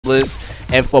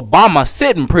HoodLess, and for Bama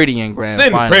sitting pretty in grand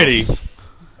finals. Pretty.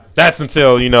 That's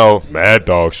until, you know, Mad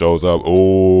Dog shows up.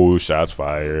 Oh, shots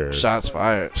fired. Shots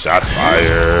fired. Shots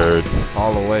fired.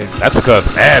 All the way. That's because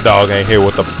Mad Dog ain't here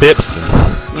with the Bipson.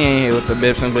 He ain't here with the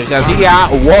Bipson because he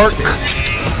got work.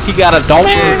 He got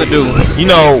adulting to do. You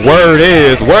know,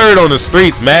 word on the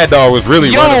streets, Mad Dog was really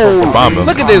running from Obama.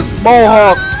 Look at this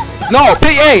mohawk. No,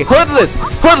 hey, HoodLess,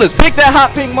 pick that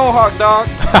hot pink mohawk, dog.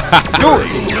 Do it.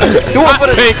 Do it for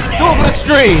the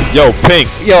stream. Yo, pink.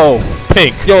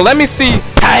 Pink. Yo, let me see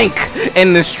Pink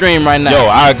in the stream right now. Yo,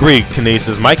 I agree,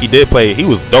 Kinesis. Mikey did play. He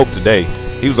was dope today.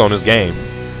 He was on his game.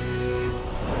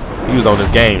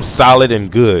 Solid and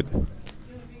good.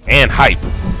 And hype.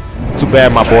 Too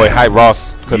bad my boy Hype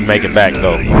Ross couldn't make it back,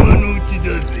 though.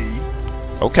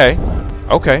 Okay.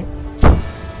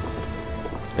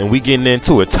 And we getting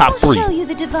into it. Top 3. I'll show you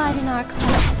the divide in our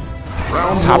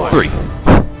class. Top 3.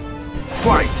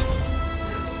 Fight.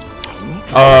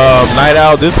 Night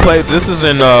Owl, this is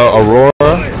in Aurora.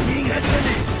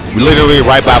 Literally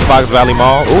right by Fox Valley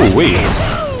Mall. Ooh,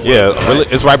 yeah,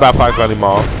 it's right by Fox Valley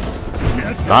Mall.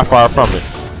 Not far from it.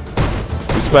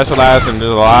 We specialize in a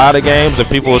lot of games that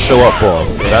people will show up for.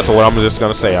 That's what I'm just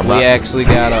gonna say. We actually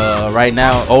got right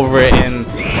now over in,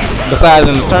 besides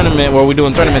in the tournament where we're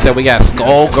doing tournaments, that we got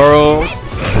Skullgirls.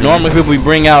 Normally people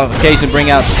occasionally bring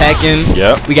out Tekken.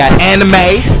 Yep. We got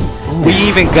anime. We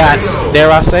even got, dare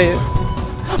I say it,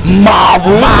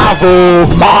 Marvel,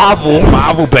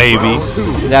 baby.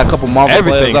 We got a couple Marvel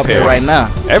players up here right now.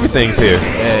 Everything's here.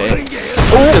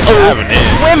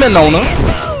 Swimming on them.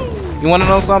 You want to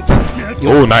know something?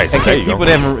 Oh, nice. In case people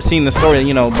that haven't seen the story,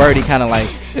 you know, Birdie kind of like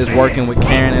is working with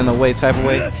Karen in a type of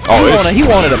way. He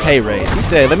wanted a pay raise. He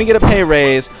said, "Let me get a pay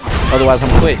raise, otherwise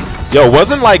I'm quitting." Yo,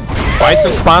 wasn't like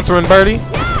Bison sponsoring Birdie?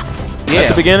 At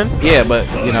the beginning? Yeah, but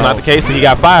it's not the case. He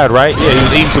got fired, right? Yeah, he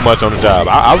was eating too much on the job.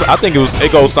 I think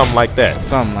it goes something like that.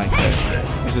 Something like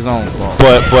that. It's his own fault.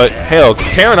 But hell,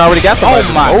 Karen already got somebody.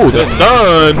 Oh, the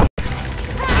stun.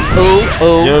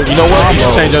 You know what? You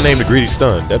should change your name to Greedy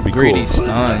Stun. That'd be Greedy cool.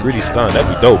 Stun. Greedy Stun.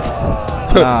 That'd be dope.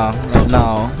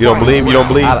 No. You don't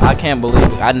believe? I can't believe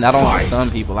it. I don't stun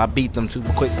people. I beat them too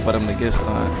quick for them to get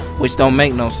stunned, which don't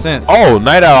make no sense. Oh,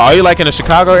 Night Owl, are you like in the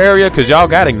Chicago area? Cause y'all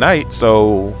got Ignite,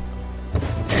 so.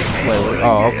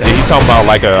 Oh, okay. He's talking about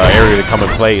like a area to come and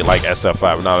play like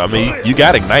SF5. No, I mean you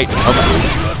got Ignite to come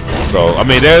to. So I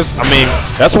mean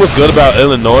that's what's good about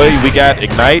Illinois. We got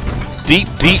Ignite deep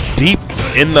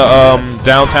in the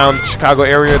downtown Chicago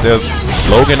area. There's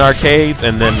Logan Arcades,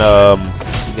 and then we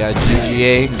got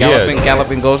GGA,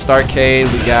 Galloping Ghost Arcade.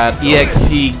 We got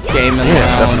EXP Gaming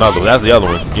Lounge. That's the other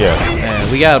one. Yeah.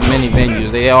 And we got many venues.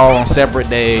 They all on separate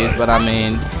days, but I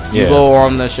mean. You go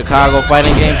on the Chicago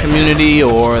fighting game community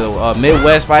or the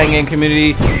Midwest fighting game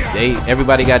community,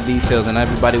 everybody got details and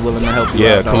everybody willing to help you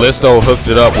out. Yeah, Callisto hooked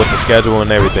it up with the schedule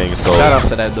and everything. So shout out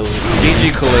to that dude,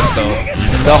 DG Callisto,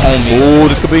 the homie. Ooh,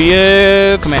 this could be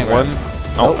it. Come on,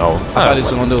 Oh no, I thought he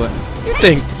was gonna do it.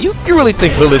 You really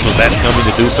think HoodLess was that scummy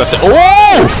to do such a?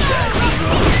 Oh,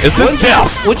 is this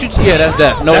Delph? Yeah, that's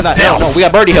Delph. No, that's it's not. Delph. No, we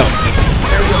got Birdie help.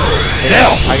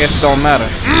 Delph. I guess it don't matter.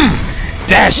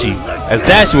 Dashy, as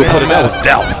Dashy would put it, that was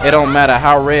Delph. It don't matter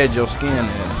how red your skin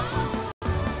is.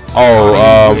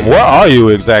 Oh, where are you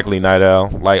exactly, Night Owl?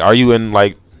 Like, are you in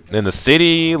the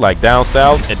city, like down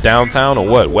south and downtown, or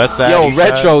what? West side? Yo,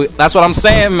 Retro. Side? That's what I'm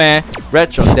saying, man.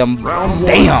 Retro. Damn.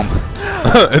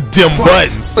 Dim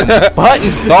buttons.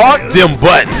 Buttons, dog. Dim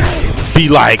buttons. Be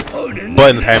like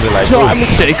buttons have me like. Time to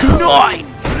say goodnight.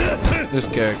 This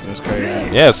character is crazy.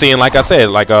 Yeah, seeing like I said,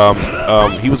 like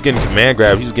he was getting command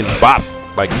grab, he was getting bopped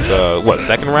like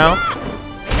second round,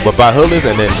 but by HoodLess,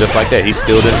 and then just like that, he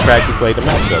still didn't practically play the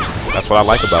matchup. That's what I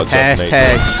like about Justin.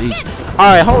 #Sheesh.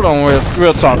 All right, hold on,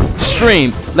 real talk.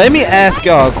 Stream. Let me ask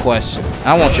y'all a question.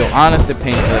 I want your honest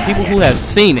opinion for the people who have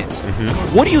seen it.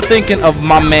 What are you thinking of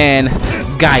my man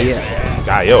Guile?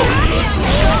 Guile,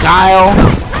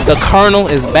 the Colonel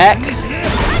is back.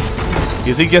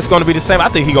 Is he just going to be the same? I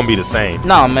think he's going to be the same.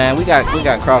 No, man, we got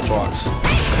crouch walks.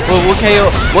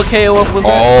 What KO up was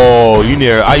that? Oh,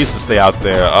 I used to stay out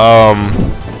there.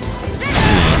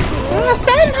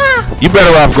 You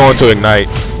better off going to Ignite.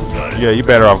 Yeah, you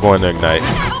better off going to Ignite.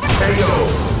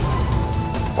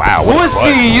 Wow.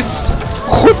 Pussies.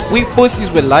 We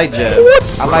pussies with light jab.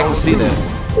 I like to see that.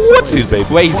 What's his baby?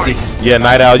 Crazy. Yeah,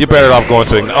 Night Owl, you better off going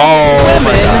to Ignite. Oh,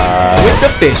 my God. With the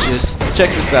fishes. Check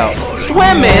this out.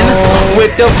 Swimming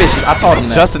with the fishes. I taught him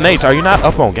that. Justin H, are you not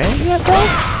up on game yet, bro?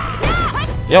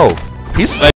 Yo,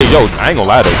 I ain't gonna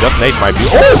lie though. Justin H might be.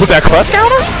 Oh, with that clutch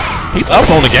counter? He's up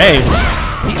on the game.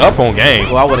 He up on game.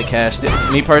 Well, I would have cashed it.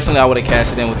 Me personally, I would have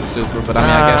cashed it in with the super, but I mean,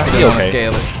 I guess he didn't want to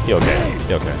scale it. He okay.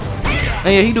 He okay.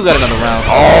 And yeah, he do got another round.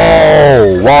 So.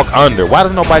 Oh, walk under. Why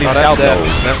does nobody scout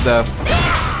those? That's the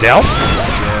Delph?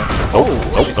 Yeah.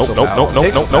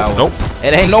 Nope.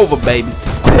 It ain't over, baby.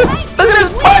 Look at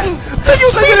this button. Do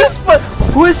you see this button?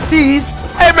 Pussies.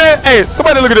 Hey, man. Hey,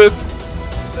 somebody look at this.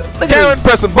 Karen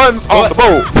pressing buttons on the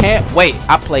board. Can't wait.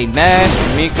 I play Nash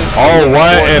and Mika. Oh,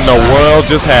 what in the world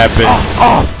just happened?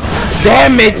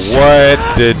 Damage. What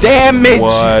did damage?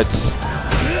 What?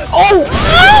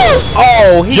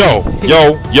 Oh,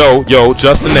 yo,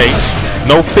 Justin H.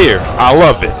 No fear. I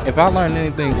love it. If I learned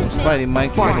anything from Spidey,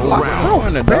 Mike, it's block.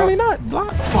 Apparently not.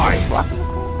 Block.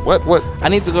 What? I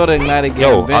need to go to Ignite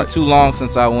again. It's been too long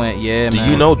since I went. Yeah, man.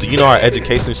 Do you know our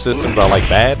education systems are like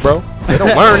bad, bro? They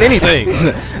don't learn anything.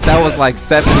 That was like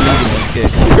 7 medium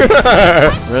kicks.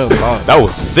 Real talk. That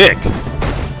was sick.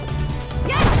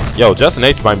 Yo, Justin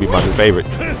H might be my new favorite.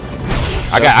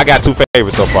 I got 2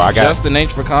 favorites so far. I got Justin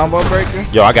H for combo breaker.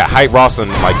 Yo, I got Hype Ross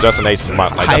and like Justin H for my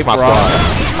that's my squad.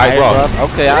 Hype Ross.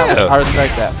 Okay, yeah. I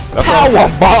respect that. That's Power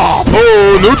bomb.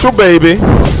 Oh, neutral baby.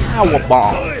 Power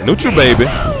bomb. Neutral baby.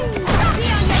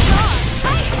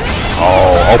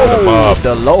 Oh, open them up.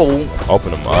 The low.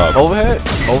 Open them up.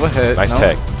 Overhead. Nice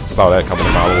tech. Saw that coming a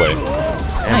mile away.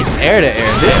 Nice air to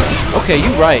air. Okay,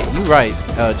 you right.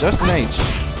 Justin H.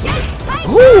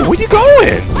 Ooh, where you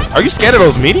going? Are you scared of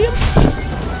those mediums?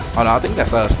 Oh no, I think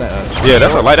that's yeah,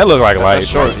 that's a light. That looks like a light. That's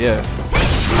short, yeah.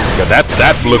 Yeah,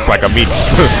 that looks like a medium.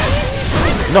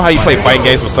 You know how you play fighting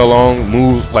games for so long?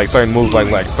 Moves like certain moves,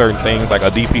 like certain things. Like a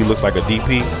DP looks like a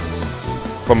DP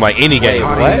from like any game.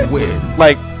 What?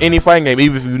 Like any fighting game,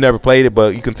 even if you've never played it,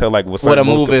 but you can tell like what a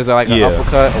move is, like an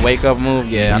uppercut, a wake up move.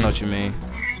 Yeah, I know what you mean.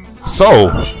 So,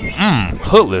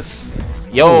 HoodLess.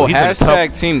 Yo,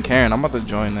 hashtag Team Karen. I'm about to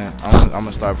join that. I'm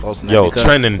gonna start posting that. Yo,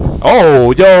 trending.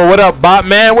 Oh, yo, what up, Bot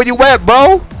man? Where you at,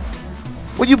 bro?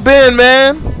 Where you been,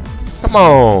 man? Come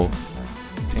on.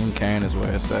 Team Karen is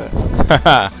where it's at.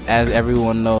 As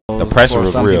everyone knows, the pressure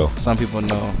is real. Some people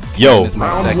know. Yo, is my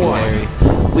secondary.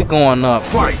 We going up.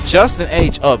 Justin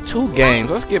H up 2 games.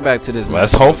 Let's get back to this.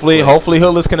 Let's hopefully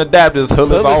HoodLess can adapt as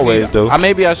HoodLess always do.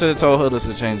 Maybe I should have told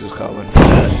HoodLess to change his color.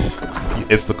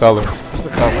 It's the color. It's the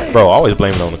color. Bro, always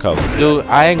blame it on the color. Dude,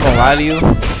 I ain't gonna lie to you.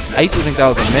 I used to think that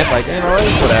was a myth. Like, you know,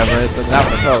 it's whatever. It's not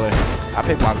the color. I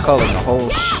picked my color and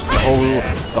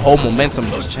the whole momentum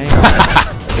just changed.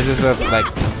 This is like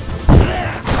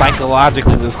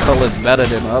psychologically, this color is better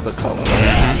than the other color.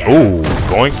 Ooh,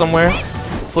 going somewhere?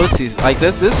 Fussies. Like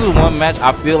this is one match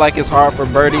I feel like it's hard for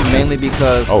Birdie, mainly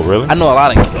because really? I know a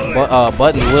lot of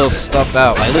button will stuff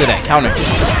out. Like look at that counter.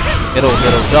 It'll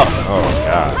duff. Oh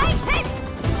god.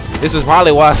 This is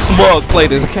probably why Smug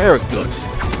played this character.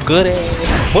 Good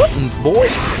ass buttons, boys.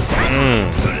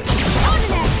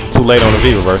 Too late on the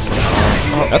V reverse.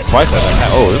 That's twice that.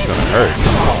 Oh, this is gonna hurt.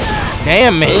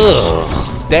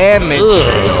 Damage. Damage.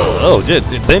 Oh,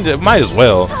 just might as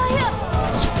well.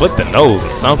 Just flip the nose or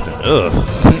something. Ugh.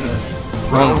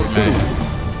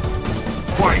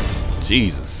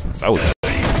 Jesus. That was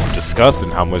disgusting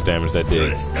how much damage that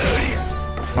did.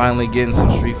 Finally getting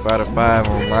some Street Fighter 5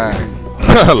 online.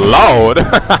 Lord.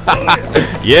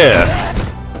 Yeah.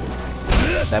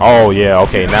 Oh, yeah.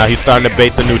 Okay, now he's starting to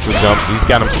bait the neutral jumps. He's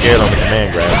got him scared on the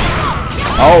command grab.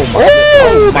 Oh my!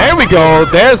 There we go.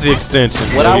 There's the extension.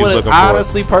 What I would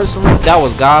honestly, personally, that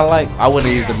was godlike. I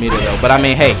wouldn't use the meter though. But I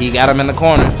mean, hey, he got him in the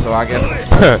corner, so I guess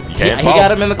he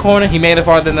got him in the corner. He made it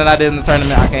farther than I did in the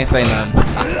tournament. I can't say nothing.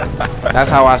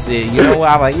 That's how I see it. You know what?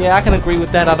 I'm like, yeah, I can agree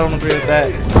with that. I don't agree with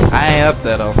that. I ain't up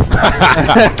there though.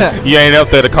 You ain't up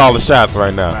there to call the shots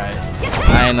right now. Right.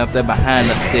 I ain't up there behind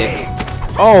the sticks.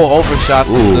 Oh, overshot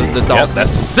the dolphin. Yep,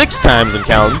 that's 6 times in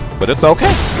counting, but it's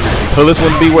okay. HoodLess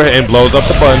wouldn't be where and blows up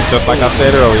the button, just like I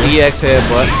said earlier. EX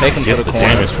headbutt, take him to the corner.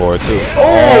 Damage for it too.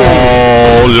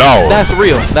 Oh, low. That's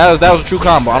real. That was a true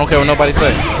combo. I don't care what nobody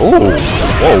say. Ooh,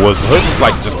 whoa, was HoodLess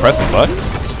like just pressing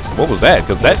buttons? What was that?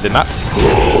 Because that did not.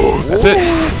 That's it.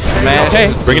 Smash.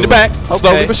 Okay, bringing it back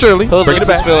slowly but surely. Bringing it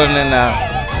back. Feeling in now.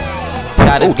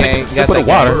 Got his game. Take a sip of the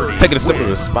water. Taking a sip of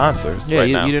the sponsors. Yeah,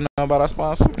 you didn't know about our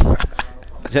sponsor?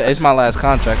 It's my last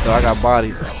contract though. I got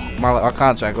bodied. Our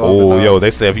contract over. Oh, yo,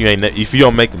 they said if you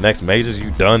don't make the next majors,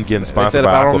 you done getting sponsored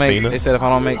by Aquafina. They said if I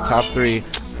don't make top 3,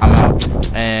 I'm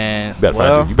out. And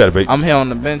you better be. I'm here on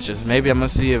the benches. Maybe I'm gonna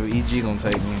see if EG gonna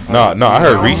take me. No, I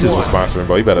heard Reese's was sponsoring,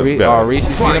 bro. You better.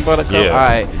 Reese's peanut butter cup. Yeah, all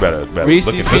right. You better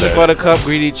Reese's peanut butter cup,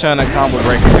 greedy chana combo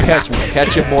breaker.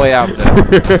 Catch your boy out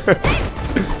there.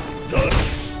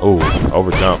 Oh,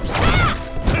 over jumps.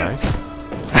 Nice.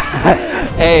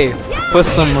 Hey, put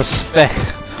some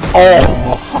respect. Oh,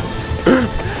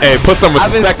 Hey, put some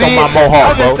respect on my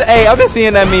mohawk, bro. Hey, I've been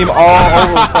seeing that meme all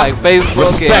over like Facebook.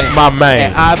 Respect my man.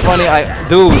 And iFunny, like,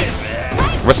 dude.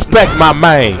 Respect my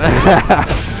man.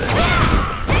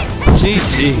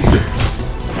 GG.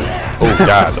 Oh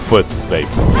God, the footsies, baby.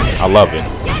 I love it.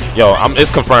 Yo,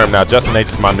 it's confirmed now. Justin H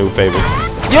is my new favorite.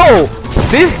 Yo,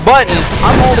 this button,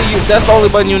 that's the only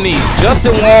button you need.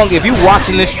 Justin Wong, if you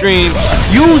watching this stream,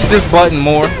 use this button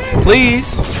more,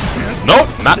 please. Nope,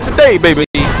 not today, baby.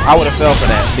 I would have fell for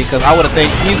that because I would have think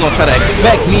he's gonna try to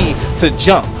expect me to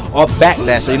jump or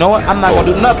backdash. So you know what? I'm not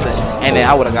gonna do nothing, and then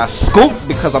I would have got scooped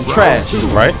because I'm trash.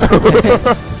 Right?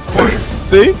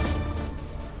 See?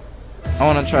 I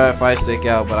want to try a fight stick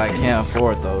out, but I can't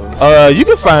afford those. You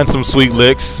can find some sweet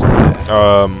licks.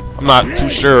 I'm not too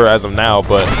sure as of now,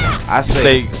 but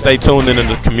stay tuned into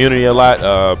the community a lot.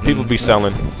 People be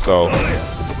selling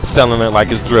it like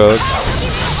it's drugs.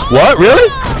 What? Really?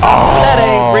 Oh. That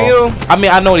ain't real. I mean,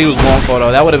 I know what he was going for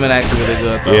though. That would have been actually really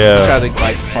good. Though. Yeah. He tried to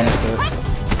like punish that.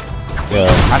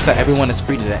 Yeah. I said everyone is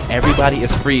free to that. Everybody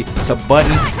is free to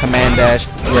button, command dash,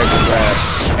 regular grab.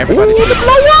 Everybody's free to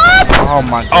blow up. Oh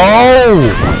my god. Oh.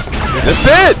 This is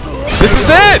it. This is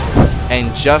it.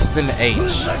 And Justin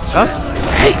H. Justin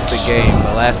takes the game.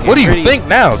 The last game. What do you think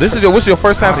now? This is what's your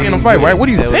first time seeing him fight, right? What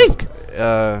do you think?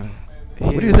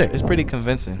 What do you think? It's pretty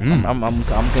convincing. I'm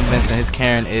convinced that his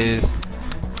Karen is